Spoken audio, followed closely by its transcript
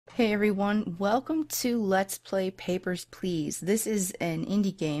Hey everyone, welcome to Let's Play Papers, Please. This is an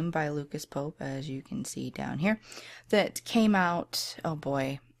indie game by Lucas Pope, as you can see down here, that came out, oh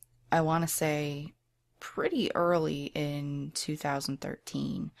boy, I want to say pretty early in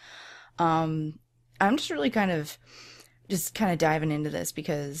 2013. I'm just really kind of diving into this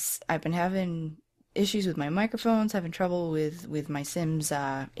because I've been having issues with my microphones, having trouble with my Sims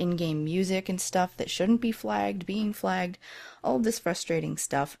in-game music and stuff that shouldn't be flagged, being flagged, all of this frustrating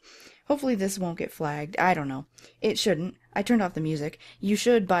stuff. Hopefully this won't get flagged. I don't know. It shouldn't. I turned off the music. You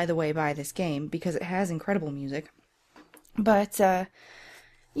should, by the way, buy this game because it has incredible music. But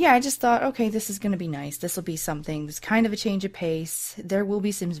yeah, I just thought, okay, this is going to be nice. This will be something. It's kind of a change of pace. There will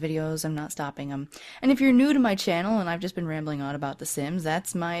be Sims videos. I'm not stopping them. And if you're new to my channel and I've just been rambling on about The Sims,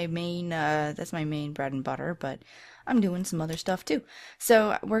 that's my main bread and butter, but I'm doing some other stuff too.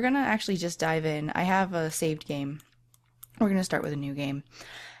 So we're going to actually just dive in. I have a saved game. We're going to start with a new game.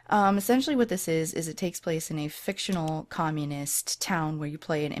 Essentially what this is it takes place in a fictional communist town where you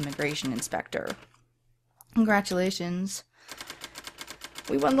play an immigration inspector. Congratulations.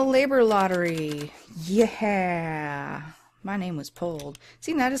 We won the labor lottery! Yeah! My name was pulled.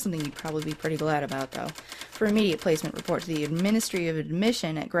 See, that is something you'd probably be pretty glad about, though. For immediate placement, report to the Ministry of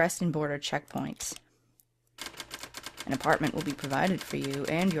Admission at Greston Border Checkpoints. An apartment will be provided for you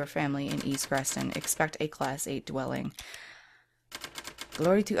and your family in East Greston. Expect a Class 8 dwelling.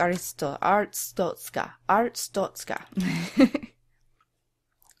 Glory to Artstotska.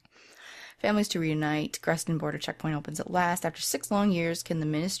 Families to reunite. Greston Border Checkpoint opens at last. After 6 long years, can the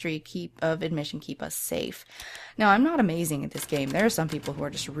Ministry of Admission keep us safe? Now, I'm not amazing at this game. There are some people who are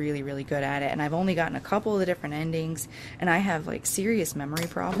just really, really good at it, and I've only gotten a couple of the different endings, and I have, like, serious memory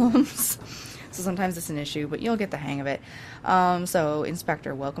problems. So sometimes it's an issue, but you'll get the hang of it. So,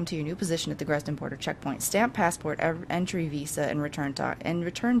 Inspector, welcome to your new position at the Greston Border Checkpoint. Stamp passport, entry visa, and return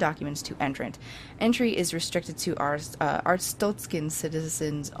documents to entrant. Entry is restricted to Arstotzkin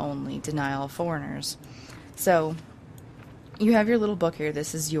citizens only. Denial of foreigners. So, you have your little book here.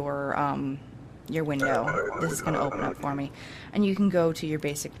 This is your window. This is going to open up for me. And you can go to your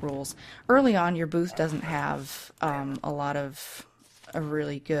basic rules. Early on, your booth doesn't have a lot of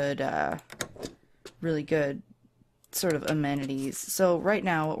really good sort of amenities. So right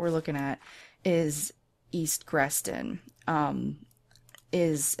now what we're looking at is East Greston.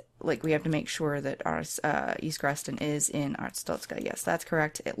 Is like we have to make sure that our East Greston is in Artstotska. Yes, that's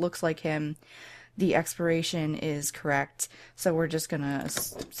correct. It looks like him. The expiration is correct. So we're just gonna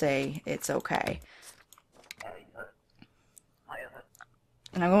say it's okay.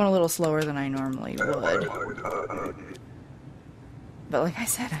 And I'm going a little slower than I normally would. But like I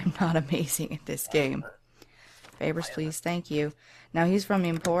said, I'm not amazing at this game. Favors, please. Thank you. Now, he's from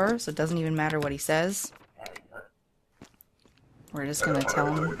Impor, so it doesn't even matter what he says. We're just going to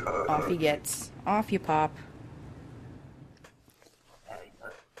tell him off he gets. Off you pop.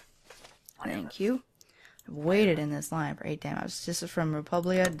 Thank you. I've waited in this line for 8 damn hours. This is from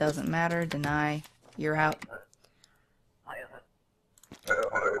Republia. Doesn't matter. Deny. You're out.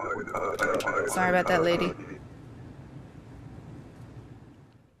 Sorry about that, lady.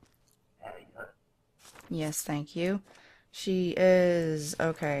 Yes, thank you. She is...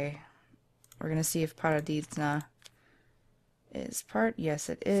 okay. We're gonna see if Paradizna is part. Yes,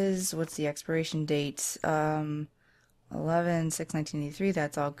 it is. What's the expiration date? 11/6/1983.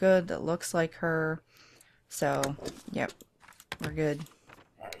 That's all good. That looks like her. So, yep. We're good.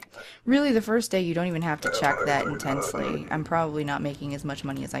 Really, the first day you don't even have to check that intensely. I'm probably not making as much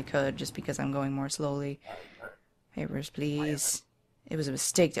money as I could just because I'm going more slowly. Papers, please. It was a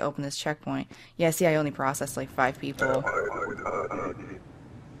mistake to open this checkpoint. Yeah, see, I only processed like 5 people.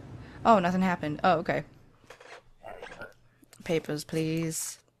 Oh, nothing happened. Oh, okay. Papers,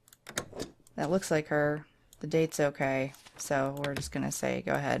 please. That looks like her. The date's okay. So we're just gonna say,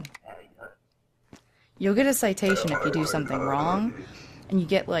 go ahead. You'll get a citation if you do something wrong. And you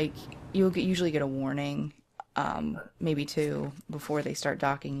get like, usually get a warning. Maybe 2 before they start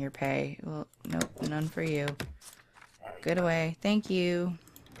docking your pay. Well, nope, none for you. Good away. Thank you.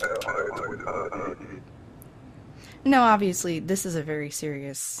 No, obviously, this is a very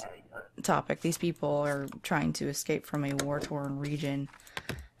serious topic. These people are trying to escape from a war-torn region.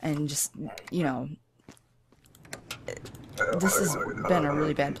 And just, you know, this has been a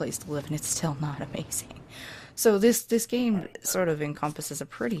really bad place to live, and it's still not amazing. So this game sort of encompasses a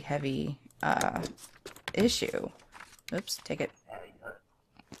pretty heavy issue. Oops, take it.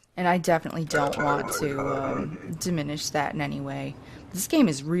 And I definitely don't want to diminish that in any way. This game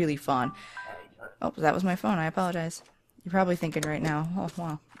is really fun. Oh, that was my phone. I apologize. You're probably thinking right now, oh,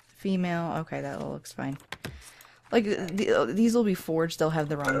 wow, female. Okay, that looks fine. like these will be forged. They'll have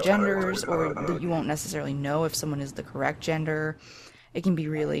the wrong genders, or you won't necessarily know if someone is the correct gender. It can be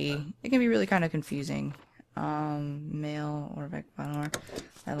really kind of confusing. Male or Vecpanor.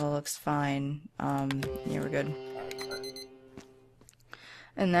 That all looks fine. Yeah, we're good.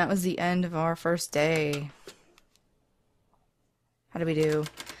 And that was the end of our first day. How do we do?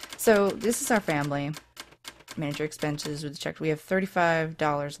 So this is our family. Manager expenses with checked. We have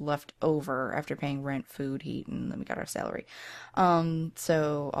 $35 left over after paying rent, food, heat, and then we got our salary.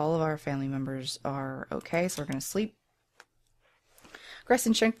 So all of our family members are okay, so we're gonna sleep.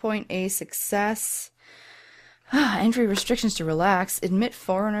 Crescent checkpoint a success. Entry restrictions to relax. Admit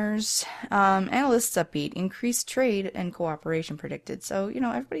foreigners. Analysts upbeat. Increased trade and cooperation predicted. So, you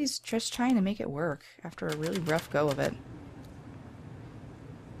know, everybody's just trying to make it work after a really rough go of it.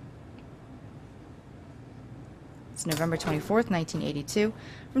 It's November 24th, 1982.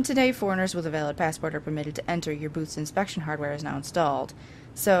 From today, foreigners with a valid passport are permitted to enter. Your booth's inspection hardware is now installed.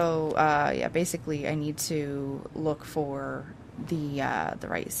 So, yeah, basically I need to look for the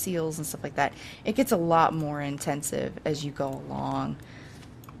right seals and stuff like that. It gets a lot more intensive as you go along.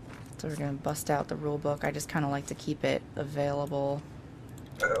 So we're going to bust out the rule book. I just kind of like to keep it available.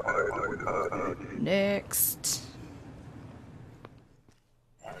 Next.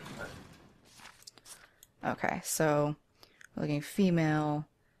 Okay, so we're looking female.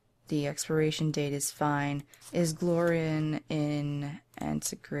 The expiration date is fine. Is Glorian in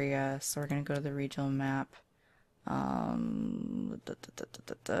Antigria? So we're going to go to the regional map.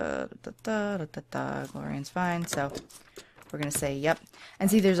 Glorian's fine, so we're going to say yep. And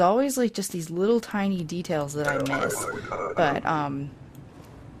see, there's always like just these little tiny details that I miss. But,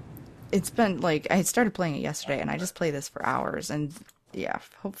 it's been like, I started playing it yesterday and I just play this for hours. And yeah,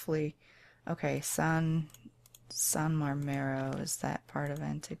 hopefully. Okay, San Marmero, is that part of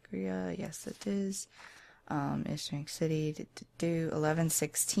Antigria? Yes, it is. Issuing City,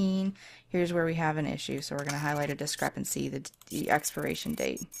 11/16. Here's where we have an issue, so we're going to highlight a discrepancy, the expiration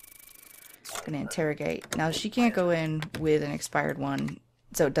date. Going to interrogate. Now, she can't go in with an expired one,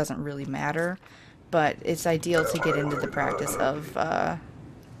 so it doesn't really matter, but it's ideal to get into the practice of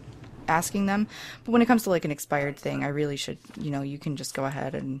asking them. But when it comes to like an expired thing, I really should, you know, you can just go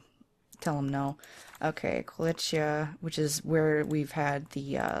ahead and tell them no. Okay, Kolechia, which is where we've had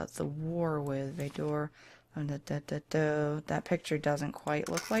the war with Vedor. That picture doesn't quite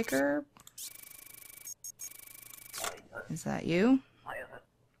look like her. Is that you?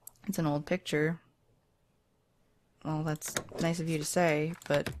 It's an old picture. Well, that's nice of you to say,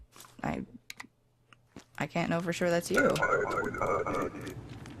 but I can't know for sure that's you.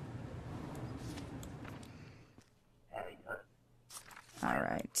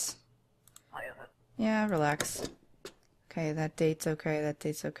 Alright. Yeah, relax. Okay, that date's okay, that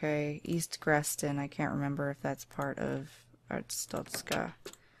date's okay. East Greston, I can't remember if that's part of Artstotska.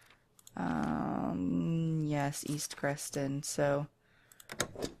 Yes, East Greston, so...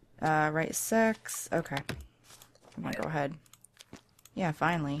 right sex, okay. I'm gonna go ahead. Yeah,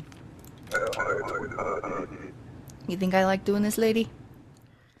 finally. You think I like doing this, lady?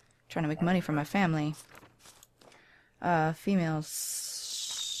 Trying to make money for my family. Female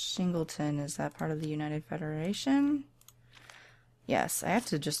Singleton, is that part of the United Federation? Yes, I have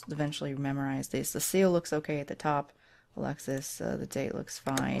to just eventually memorize this. The seal looks okay at the top. Alexis, the date looks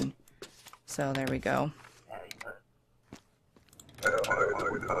fine. So there we go.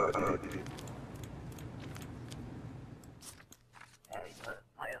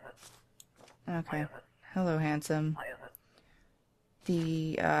 Okay. Hello, handsome.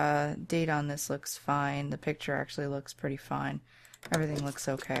 The date on this looks fine. The picture actually looks pretty fine. Everything looks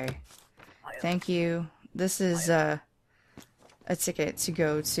okay. Thank you. This is a ticket to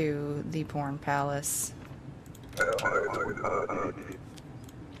go to the Porn Palace.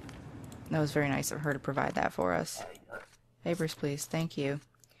 That was very nice of her to provide that for us. Papers, please. Thank you.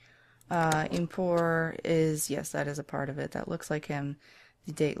 Impor is, yes, that is a part of it. That looks like him.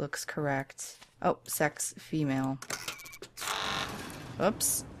 The date looks correct. Oh, sex, female.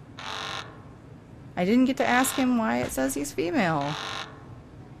 Oops. I didn't get to ask him why it says he's female.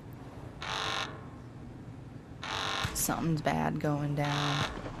 Something's bad going down.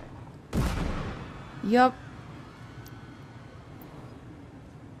 Yup.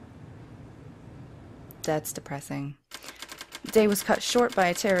 That's depressing. The day was cut short by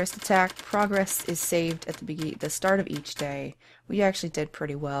a terrorist attack. Progress is saved at the start of each day. We actually did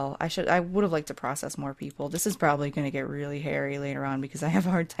pretty well. I would have liked to process more people. This is probably going to get really hairy later on because I have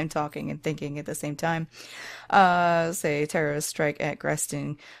a hard time talking and thinking at the same time. Say terrorist strike at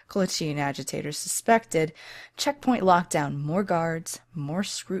Grestin. Kolichian agitators suspected. Checkpoint lockdown. More guards. More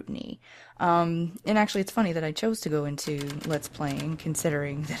scrutiny. And actually, it's funny that I chose to go into Let's Playing,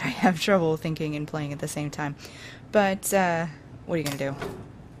 considering that I have trouble thinking and playing at the same time. But, what are you gonna do?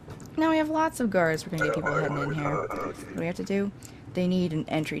 Now we have lots of guards. We're gonna get people heading in here. What do we have to do? They need an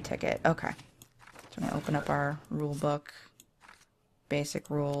entry ticket. Okay. So I'm gonna open up our rule book. Basic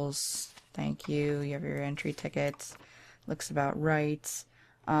rules. Thank you. You have your entry tickets. Looks about right.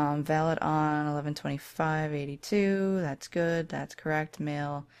 Valid on 11/25/82. That's good. That's correct.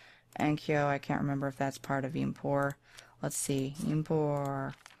 Mail. Enkyo. I can't remember if that's part of Impor. Let's see.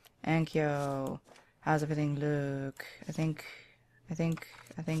 Impor. Enkyo. How's everything look? I think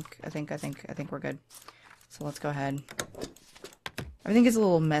we're good. So let's go ahead. Everything gets a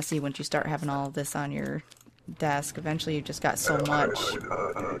little messy once you start having all of this on your desk. Eventually you've just got so much.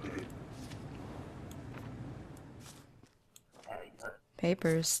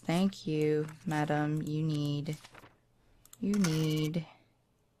 Papers, thank you, madam. You need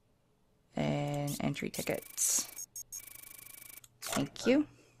an entry ticket. Thank you.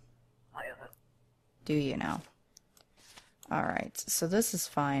 Do you now? Alright, so this is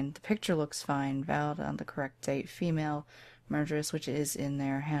fine. The picture looks fine. Valid on the correct date. Female murderess, which is in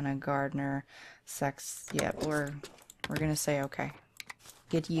there. Hannah Gardner. Sex. Yep, we're gonna say okay.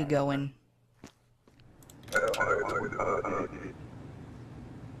 Get you going.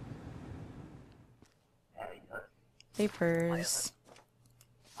 Papers.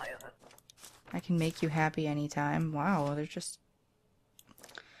 I can make you happy anytime. Wow, they're just...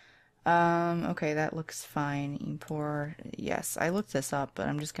 okay, that looks fine. Import. Yes, I looked this up, but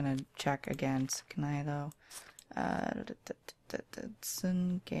I'm just gonna check again. So can I, though? I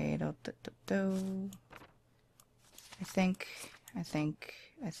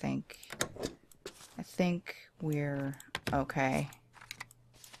think we're okay.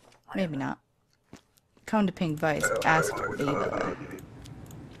 Maybe not. Come to Pink Vice. Ask Ava.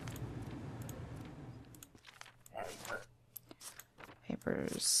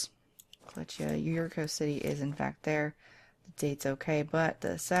 Papers. Glitcha. Yuriko City is in fact there. The date's okay, but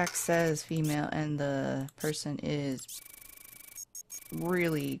the sex says female and the person is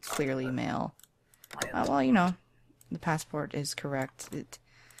really clearly male. Well, you know, the passport is correct.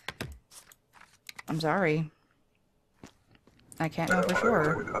 I'm sorry. I can't know for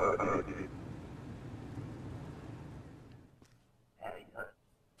sure.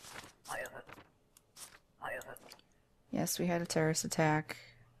 Yes, we had a terrorist attack.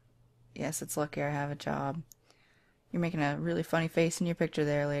 Yes, it's lucky I have a job. You're making a really funny face in your picture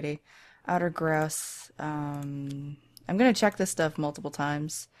there, lady. Outer grouse. I'm gonna check this stuff multiple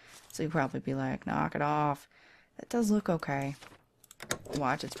times. So you'll probably be like, knock it off. It does look okay.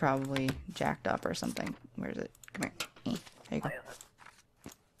 Watch, it's probably jacked up or something. Where is it? Come here. There you go.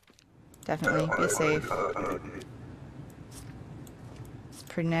 Definitely, be safe. It's a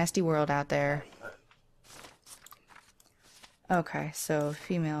pretty nasty world out there. Okay, so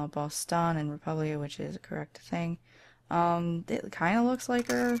female Boston and Republia, which is a correct thing. It kind of looks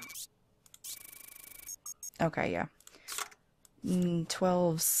like her. Okay, yeah.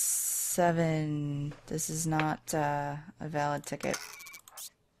 12/7. This is not a valid ticket.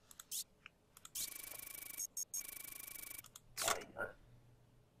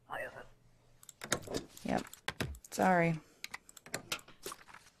 Yep. Sorry.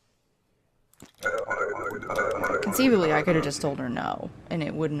 Conceivably, I could have just told her no, and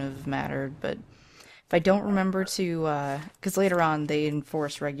it wouldn't have mattered, but if I don't remember to, because later on they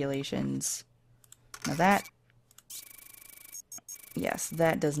enforce regulations. Now that, yes,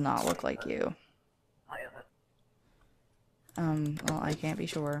 that does not look like you. Well, I can't be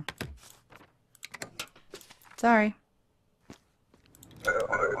sure. Sorry.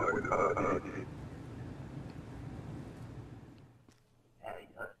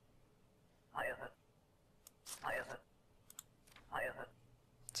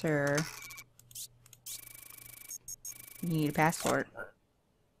 Sir. You need a passport.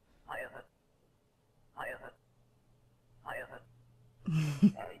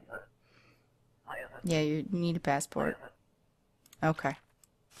 Yeah, you need a passport. Okay.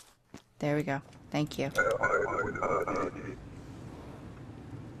 There we go. Thank you.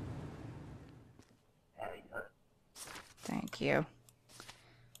 Thank you.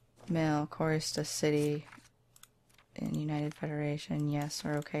 Mail, Chorista City in United Federation. Yes,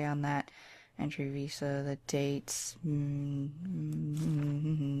 we're okay on that. Entry visa, the dates.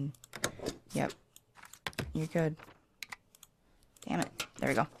 Yep. You're good. Damn it. There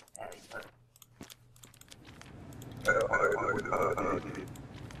we go.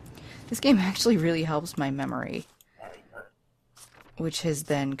 This game actually really helps my memory, which has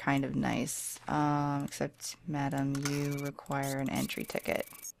been kind of nice. Except, madam, you require an entry ticket.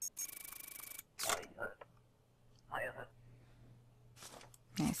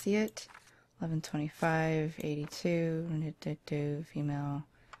 I see it. 1125, 82, female,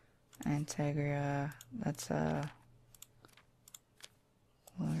 Antegria. That's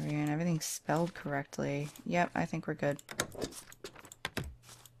Valerian. Everything's spelled correctly. Yep, I think we're good.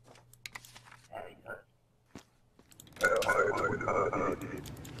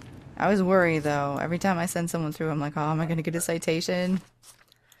 I was worried though. Every time I send someone through, I'm like, oh, am I gonna get a citation?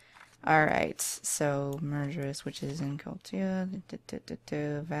 Alright, so murderous, which is in Cultia,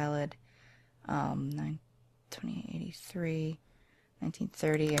 valid, 2083,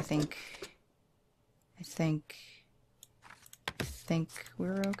 1930, I think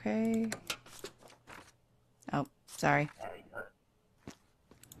we're okay. Oh, sorry.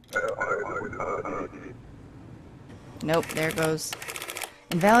 Nope, there it goes.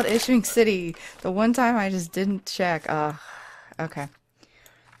 Invalid issuing city. The one time I just didn't check. Okay.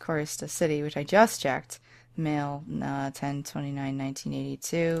 Chorista City, which I just checked. Mail,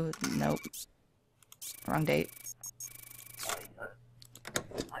 10/29/1982. Nope. Wrong date.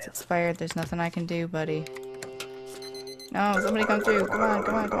 It's expired. There's nothing I can do, buddy. No, somebody come through. Come on,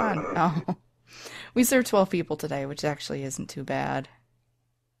 come on, come on. Oh. We served 12 people today, which actually isn't too bad.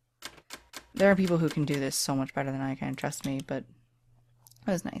 There are people who can do this so much better than I can, trust me, but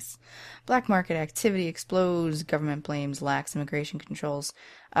that was nice. Black market activity explodes. Government blames lax immigration controls.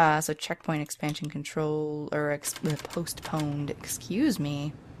 So checkpoint expansion control, or postponed, excuse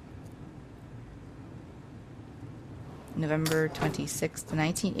me. November 26th,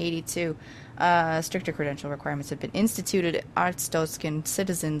 1982. Stricter credential requirements have been instituted. Arstotzkan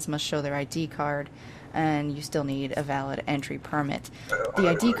citizens must show their ID card, and you still need a valid entry permit. The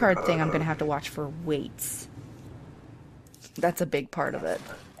ID card thing, I'm going to have to watch for weights. That's a big part of it.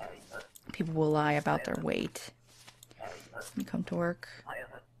 People will lie about their weight. You come to work.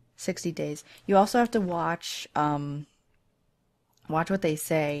 60 days. You also have to watch what they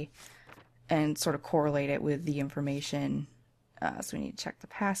say and sort of correlate it with the information. So we need to check the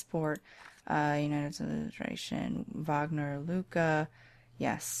passport. United States Administration, Wagner, Luca.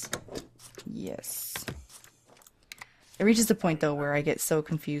 Yes. Yes. It reaches a point, though, where I get so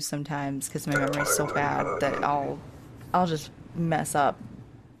confused sometimes because my memory is so bad that I'll just mess up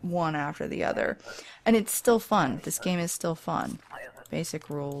one after the other. And it's still fun. This game is still fun. Basic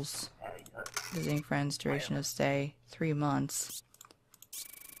rules. Visiting friends, duration of stay, 3 months.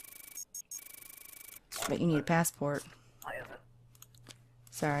 But you need a passport.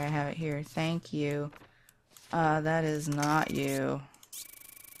 Sorry, I have it here. Thank you. That is not you.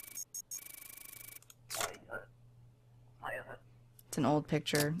 It's an old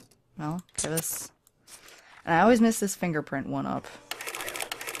picture. Well, give us... And I always miss this fingerprint one up.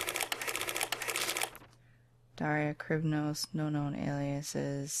 Daria Krivnos, no known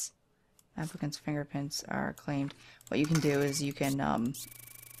aliases. Applicants' fingerprints are claimed. What you can do is you can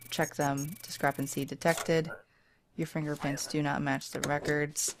check them. Discrepancy detected. Your fingerprints do not match the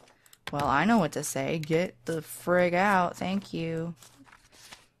records. Well, I know what to say. Get the frig out. Thank you.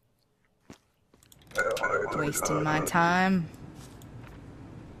 Wasting my time.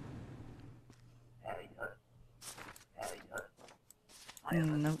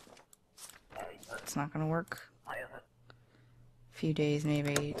 Nope. It's not gonna work. A few days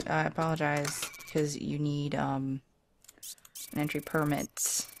maybe. I apologize because you need an entry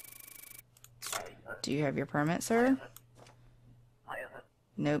permit. Do you have your permit, sir?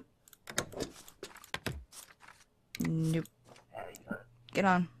 Nope. Nope. Get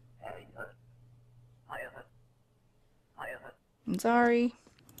on. I'm sorry.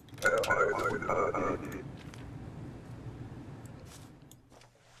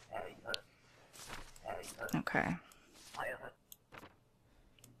 Okay.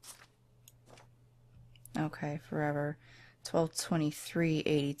 Okay, forever.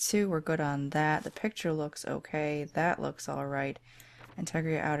 12/23/82. We're good on that. The picture looks okay. That looks alright.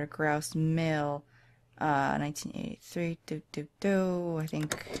 Integrity Outer Grouse Mill. 1983.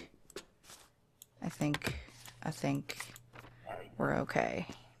 I think we're okay.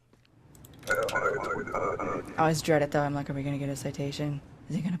 I always dread it though. I'm like, are we gonna get a citation?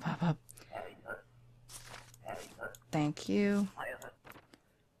 Is it gonna pop up? Thank you.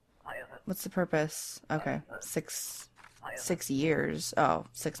 What's the purpose? Okay. 6 years. Oh,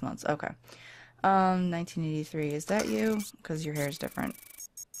 6 months. Okay. 1983. Is that you? Because your hair is different.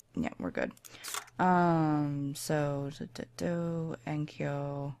 Yeah, we're good. So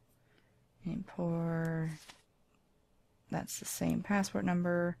Enkyo import. That's the same passport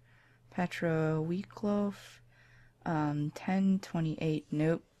number. Petra Weekloaf. 10/28.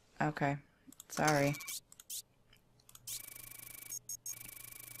 Nope. Okay. Sorry.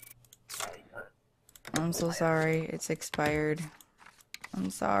 I'm so sorry. It's expired. I'm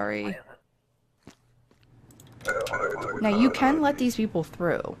sorry. Now, you can let these people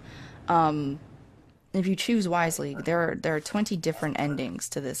through. If you choose wisely, there are 20 different endings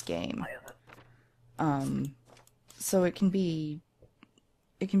to this game. So it can be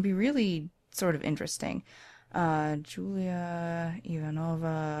really sort of interesting. Julia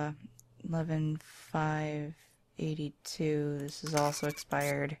Ivanova, 11/5/82. This is also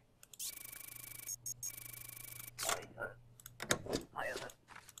expired.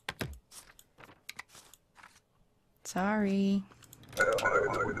 Sorry.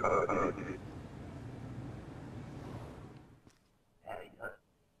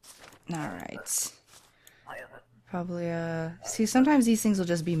 Alright. Probably, see, sometimes these things will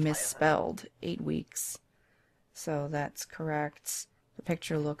just be misspelled. 8 weeks. So that's correct. The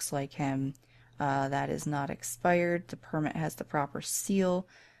picture looks like him. That is not expired. The permit has the proper seal.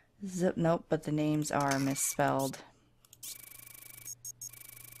 Zip, nope, but the names are misspelled.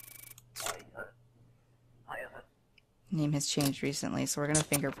 Name has changed recently, so we're gonna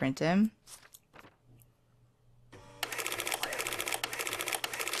fingerprint him.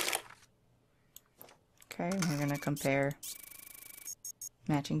 Okay, we're gonna compare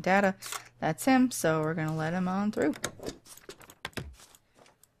matching data. That's him, so we're gonna let him on through.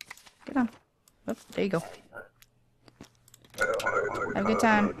 Get on. Oh, there you go. Have a good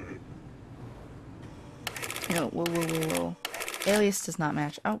time. No, whoa, whoa, whoa, whoa. Alias does not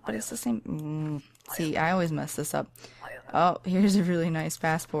match. Oh, but it's the same. See, I always mess this up. Oh, here's a really nice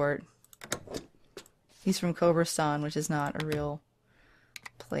passport. He's from Cobrestan, which is not a real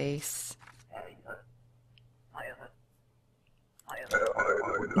place.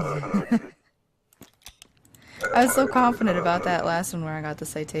 I was so confident about that last one where I got the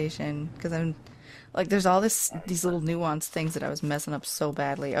citation, because I'm like, there's all these little nuanced things that I was messing up so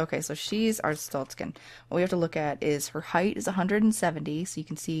badly. Okay, so she's Arstotzkin. What we have to look at is her height is 170, so you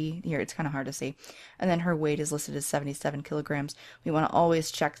can see here, it's kind of hard to see. And then her weight is listed as 77 kilograms. We want to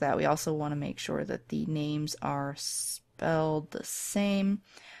always check that. We also want to make sure that the names are spelled the same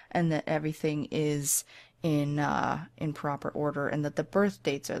and that everything is in proper order, and that the birth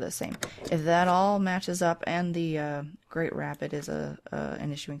dates are the same. If that all matches up, and the Great Rapid is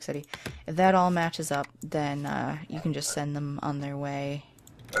an issuing city, if that all matches up, then you can just send them on their way.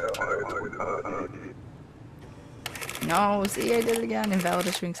 No, see, I did it again. Invalid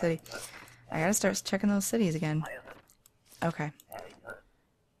issuing city. I gotta start checking those cities again. Okay.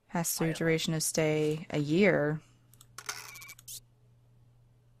 Has through duration of stay a year.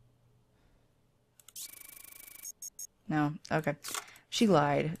 No, okay. She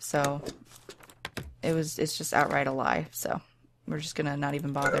lied, so it's just outright a lie, so we're just gonna not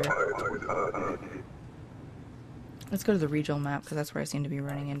even bother. Let's go to the regional map, because that's where I seem to be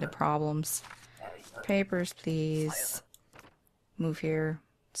running into problems. Papers, please. Move here.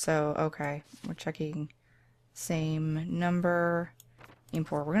 So, okay, we're checking same number.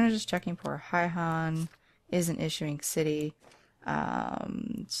 Import. We're gonna just check import. Haihan is an issuing city.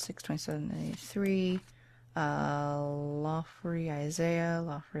 62783. Lawfree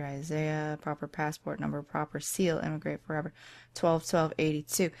Isaiah, proper passport number, proper seal, immigrate forever,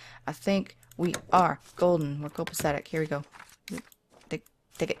 12/12/82. I think we are golden. We're copacetic. Here we go. Take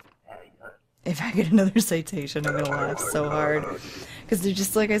it. If I get another citation, I'm gonna laugh so hard. Because they're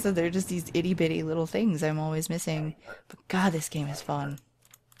just, like I said, they're just these itty bitty little things I'm always missing. But God, this game is fun.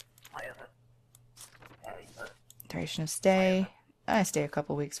 Duration of stay. I stay a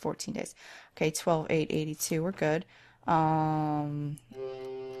couple weeks, 14 days. Okay, 12/8/82. We're good.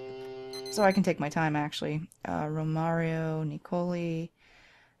 So I can take my time, actually. Romario, Nicoli,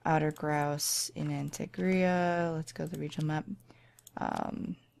 Outer Grouse in Antegria. Let's go to the regional map.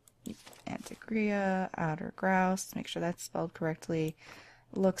 Antegria, Outer Grouse. Make sure that's spelled correctly.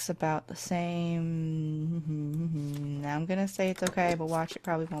 Looks about the same. Now I'm gonna say it's okay, but watch, it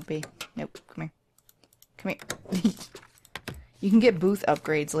probably won't be. Nope. Come here. Come here. You can get booth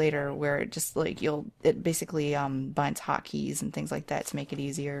upgrades later where it just, like, it basically binds hotkeys and things like that to make it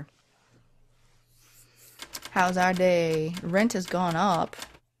easier. How's our day? Rent has gone up.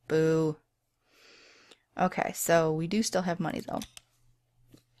 Boo. Okay, so we do still have money, though.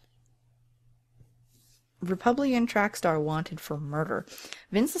 Republican track star wanted for murder.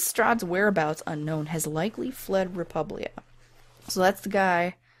 Vince Lestrade's whereabouts unknown, has likely fled Republia. So that's the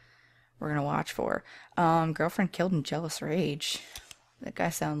guy we're gonna watch for. Girlfriend killed in jealous rage. That guy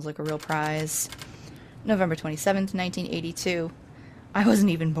sounds like a real prize. November 27th, 1982. I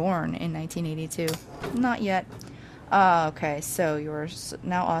wasn't even born in 1982. Not yet. Okay, so you're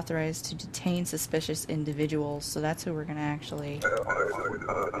now authorized to detain suspicious individuals. So that's who we're gonna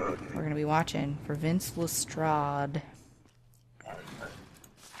be watching for. Vince Lestrade.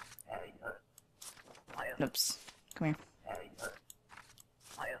 Oops. Come here.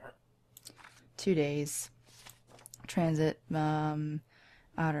 2 days. Transit,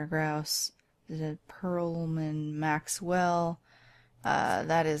 Otter Grouse, Perlman Maxwell.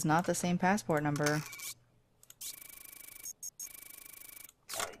 That is not the same passport number.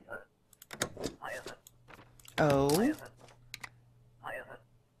 Oh.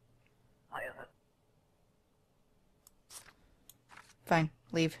 Fine,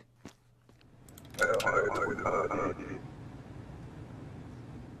 leave.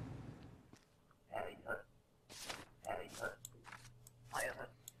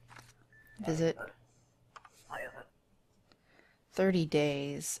 Visit. 30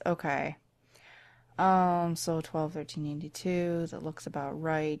 days. Okay. So 12/13/82. That looks about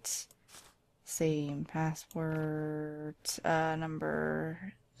right. Same password.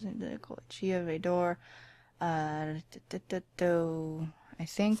 Number. Chia Vedor. I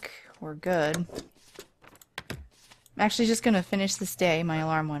think we're good. I'm actually just gonna finish this day. My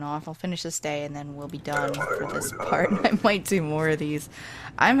alarm went off. I'll finish this day and then we'll be done for this part. I might do more of these.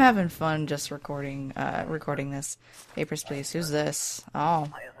 I'm having fun just recording this. Papers, please. Who's this? Oh.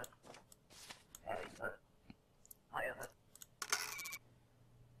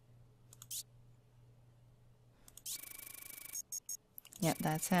 Yep,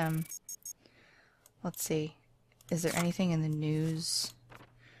 that's him. Let's see. Is there anything in the news?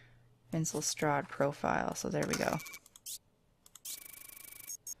 Vince Lestrade profile. So there we go.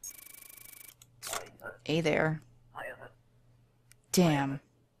 Hey there. Damn.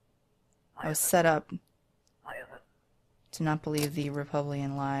 I was set up to not believe the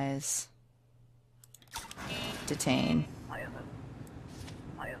Republican lies. Detain.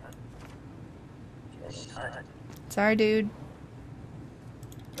 Sorry, dude.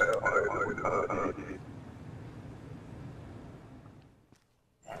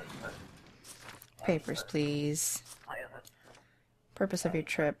 Papers, please. Purpose of your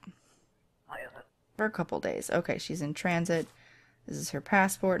trip. For a couple days. Okay, she's in transit. This is her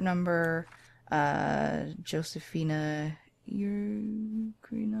passport number. Josephina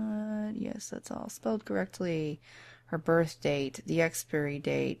Ukraina. Yes, that's all spelled correctly. Her birth date, the expiry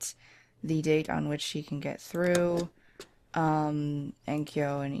date, the date on which she can get through.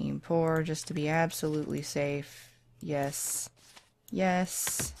 Enkyo and Impor, just to be absolutely safe. Yes.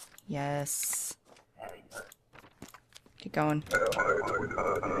 Yes. Yes. Keep going.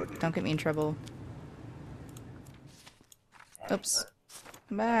 Don't get me in trouble. Oops.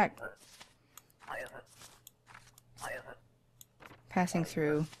 Come back. Passing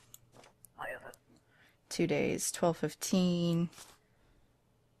through. 2 days. 12/15.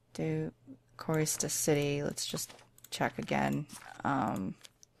 Do Chorista City. Let's just check again.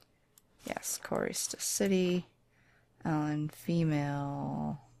 Yes, Chorista City. Ellen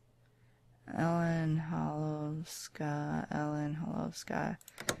female. Ellen Holovska.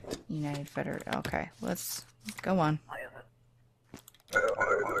 United Federation. Okay, let's go on.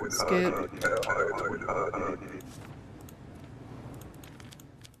 Scoot.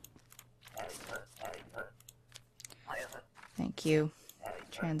 Thank you.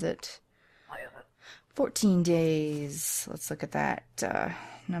 Transit. 14 days. Let's look at that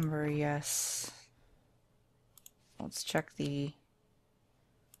number. Yes. Let's check the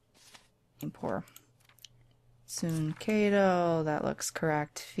import. Soon Kato. That looks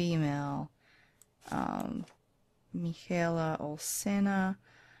correct. Female. Michaela Olsena.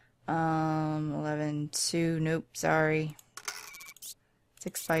 11/2. Nope. Sorry. It's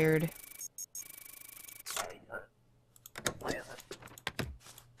expired.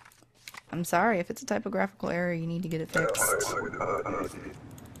 I'm sorry, if it's a typographical error, you need to get it fixed.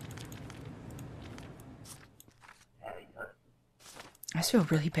 I just feel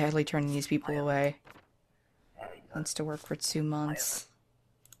really badly turning these people away. Wants to work for 2 months.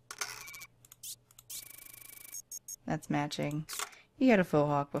 That's matching. You got a faux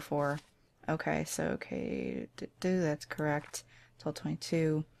hawk before. Okay, so okay, that's correct.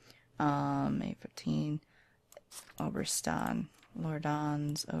 12/22. 8/15. Oberstan.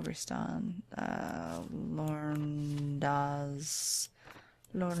 Lordans, Overstan,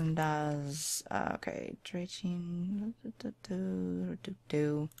 Lorndaz, okay, Drechin,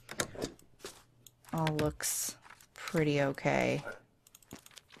 all looks pretty okay.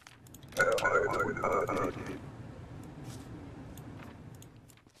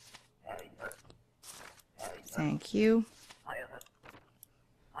 Thank you.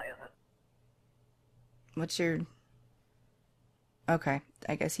 What's your... Okay,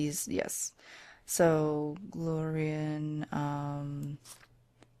 I guess he's, yes. So, Glorian,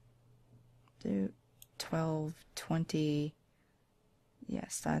 12/20,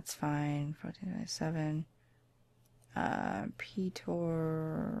 Yes, that's fine. 14.7.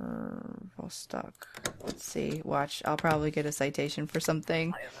 Peter Vostok. Let's see. Watch. I'll probably get a citation for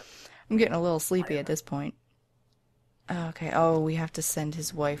something. I'm getting a little sleepy at this point. Okay. Oh, we have to send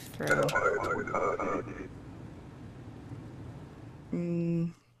his wife through.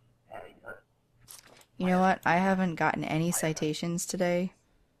 You know what? I haven't gotten any citations today.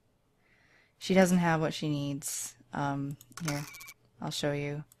 She doesn't have what she needs. Here. I'll show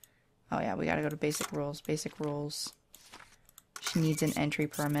you. Oh yeah, we gotta go to basic rules. Basic rules. She needs an entry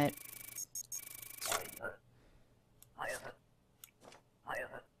permit.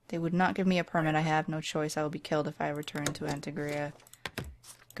 They would not give me a permit. I have no choice. I will be killed if I return to Antigria.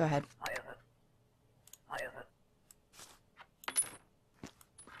 Go ahead.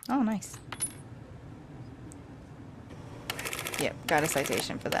 Oh, nice. Yep, got a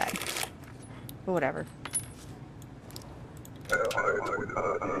citation for that. But whatever.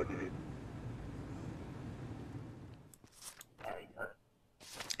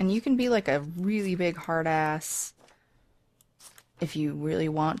 And you can be like a really big hard ass if you really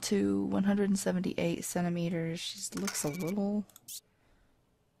want to. 178 centimeters. She looks a little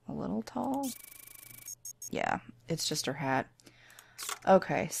tall. Yeah, it's just her hat.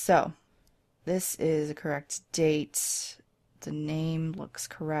 Okay, so this is a correct date. The name looks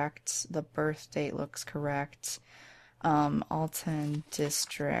correct. The birth date looks correct. All 10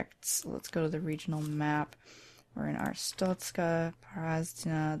 districts. Let's go to the regional map. We're in Arstotska,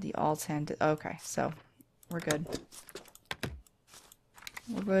 Parazdina, the all 10. Okay, so we're good.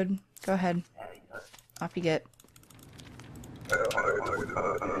 We're good. Go ahead. Off you get.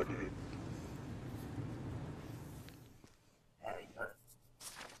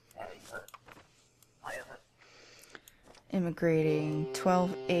 Immigrating.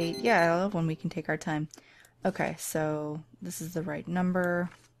 12-8. Yeah, I love when we can take our time. Okay, so this is the right number.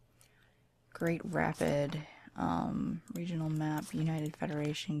 Great Rapid. Regional map. United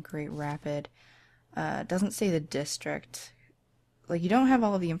Federation. Great Rapid. Doesn't say the district. Like, you don't have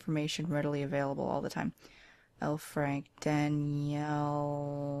all of the information readily available all the time. L. Frank. Danielle.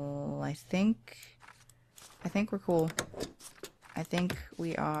 I think we're cool. I think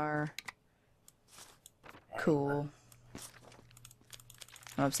we are cool.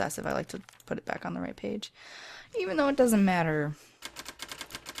 I'm obsessive. I like to put it back on the right page. Even though it doesn't matter.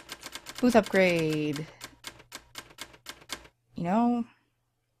 Booth upgrade. You know?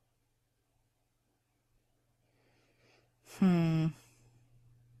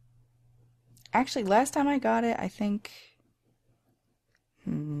 Actually, last time I got it, I think...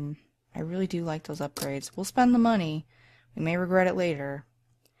 I really do like those upgrades. We'll spend the money. We may regret it later.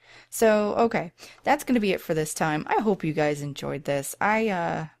 So, okay. That's going to be it for this time. I hope you guys enjoyed this.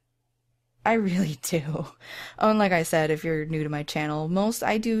 I really do. And like I said, if you're new to my channel,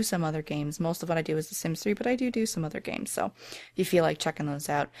 I do some other games. Most of what I do is The Sims 3, but I do some other games. So if you feel like checking those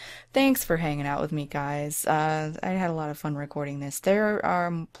out, thanks for hanging out with me, guys. I had a lot of fun recording this. There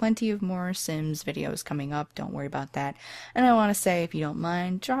are plenty of more Sims videos coming up. Don't worry about that. And I want to say, if you don't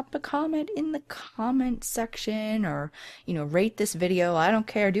mind, drop a comment in the comment section, or, rate this video. I don't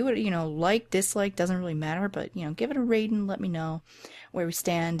care. Do it, like, dislike, doesn't really matter, but, give it a rating. Let me know where we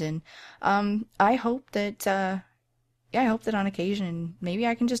stand. And I hope that on occasion maybe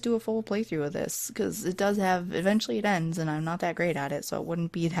I can just do a full playthrough of this, because it does have, eventually it ends, and I'm not that great at it, so it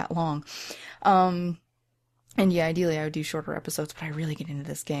wouldn't be that long. And yeah, ideally I would do shorter episodes, but I really get into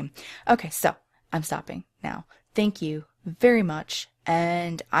this game. Okay, so I'm stopping now. Thank you very much,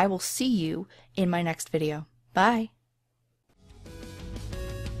 and I will see you in my next video. Bye.